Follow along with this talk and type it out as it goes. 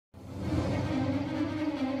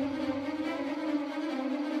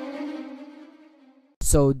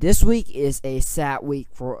So this week is a sad week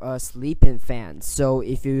for us Lepin fans. So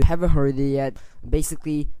if you haven't heard it yet,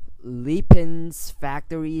 basically Lepin's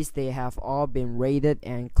factories, they have all been raided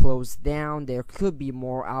and closed down. There could be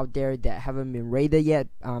more out there that haven't been raided yet.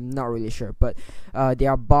 I'm not really sure, but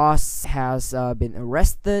their boss has been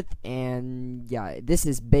arrested, and yeah, this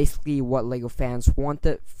is basically what LEGO fans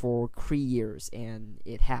wanted for 3 years, and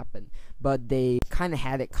it happened. But they kind of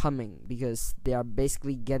had it coming because they are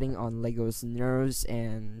basically getting on LEGO's nerves,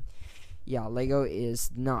 and yeah, LEGO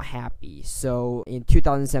is not happy. So in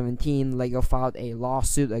 2017, LEGO filed a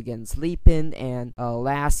lawsuit against Lepin, and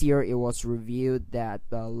last year it was revealed that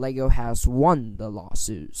LEGO has won the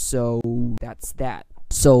lawsuit. So that's that.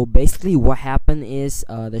 So basically what happened is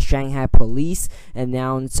the Shanghai police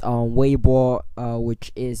announced on Weibo,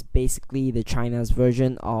 which is basically the China's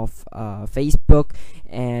version of Facebook,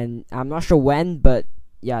 and I'm not sure when, but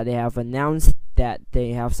yeah, they have announced that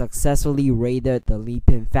they have successfully raided the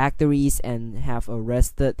Lepin factories and have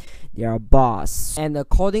arrested their boss. And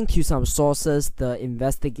according to some sources, the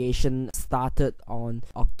investigation started on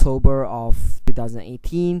October of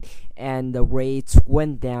 2018, and the raids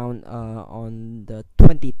went down on the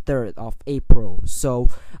 23rd of April. So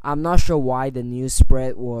I'm not sure why the news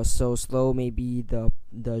spread was so slow. Maybe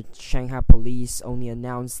the Shanghai police only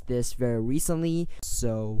announced this very recently.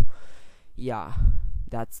 So yeah,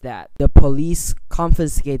 that's that. The police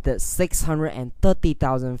confiscated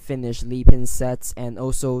 630,000 finished Lepin sets and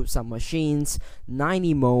also some machines,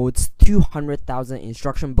 90 modes, 200,000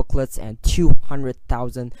 instruction booklets, and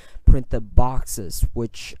 200,000 printed boxes,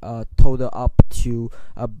 which total up to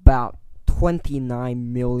about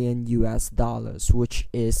 29 million US dollars, which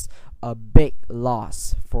is a big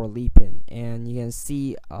loss for Lepin, and you can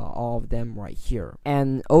see all of them right here.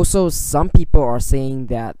 And also some people are saying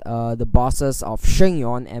that the bosses of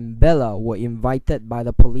Shenyang and Bella were invited by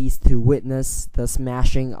the police to witness the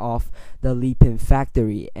smashing of the Lepin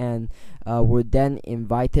factory, and were then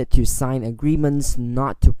invited to sign agreements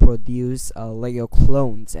not to produce LEGO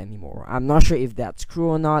clones anymore. I'm not sure if that's true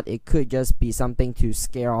or not. It could just be something to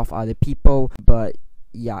scare off other people, but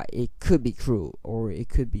yeah, it could be true or it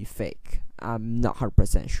could be fake. I'm not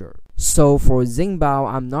 100% sure. So for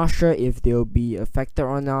Xingbao, I'm not sure if they'll be affected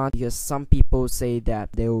or not, because some people say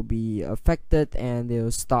that they will be affected and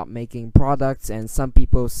they'll stop making products, and some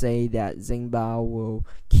people say that Xingbao will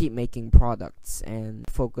keep making products and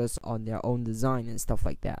focus on their own design and stuff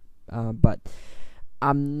like that. But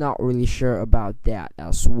I'm not really sure about that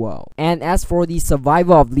as well. And as for the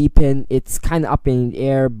survival of Lepin, it's kind of up in the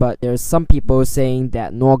air, but there's some people saying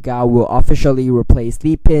that Norgao will officially replace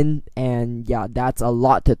Lepin, and yeah, that's a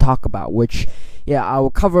lot to talk about, which yeah, I will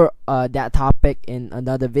cover that topic in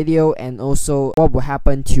another video, and also what will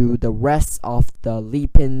happen to the rest of the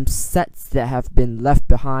Lepin sets that have been left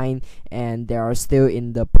behind and they are still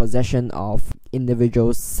in the possession of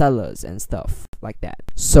individual sellers and stuff like that.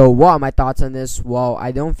 So what are my thoughts on this? Well,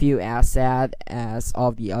 I don't feel as sad as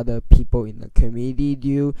all the other people in the community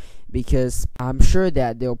do, because I'm sure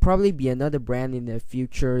that there'll probably be another brand in the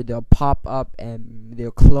future. They'll pop up and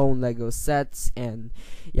they'll clone LEGO sets, and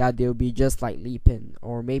yeah, they'll be just like Lepin,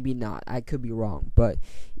 or maybe not. I could be wrong, but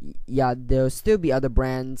yeah, there'll still be other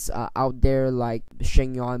brands out there like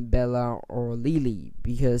Shenyang, Bella, or Lily,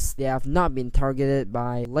 because they have not been targeted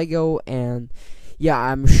by LEGO, and yeah,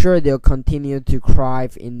 I'm sure they'll continue to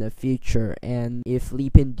thrive in the future. And if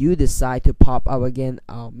Lepin do decide to pop up again,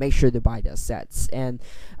 I'll make sure to buy their sets. And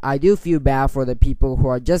I do feel bad for the people who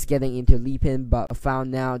are just getting into Lepin but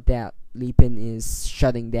found out that Lepin is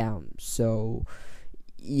shutting down. So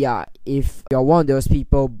yeah, if you're one of those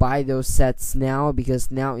people, buy those sets now,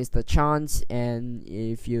 because now is the chance. And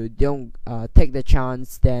if you don't take the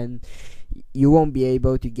chance, then you won't be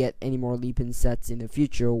able to get any more Lepin sets in the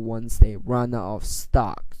future once they run out of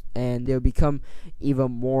stock, and they'll become even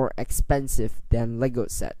more expensive than LEGO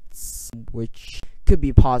sets, which could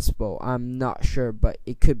be possible. I'm not sure, but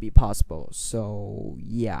it could be possible. So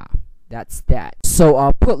yeah, that's that. So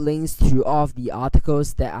I'll put links to all of the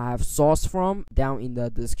articles that I have sourced from down in the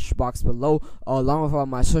description box below, along with all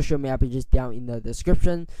my social media pages down in the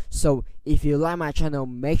description. So if you like my channel,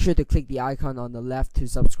 make sure to click the icon on the left to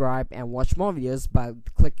subscribe and watch more videos by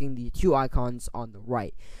clicking the 2 icons on the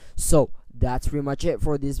right. So that's pretty much it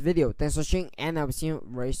for this video. Thanks for watching, and I'll see you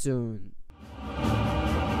very soon.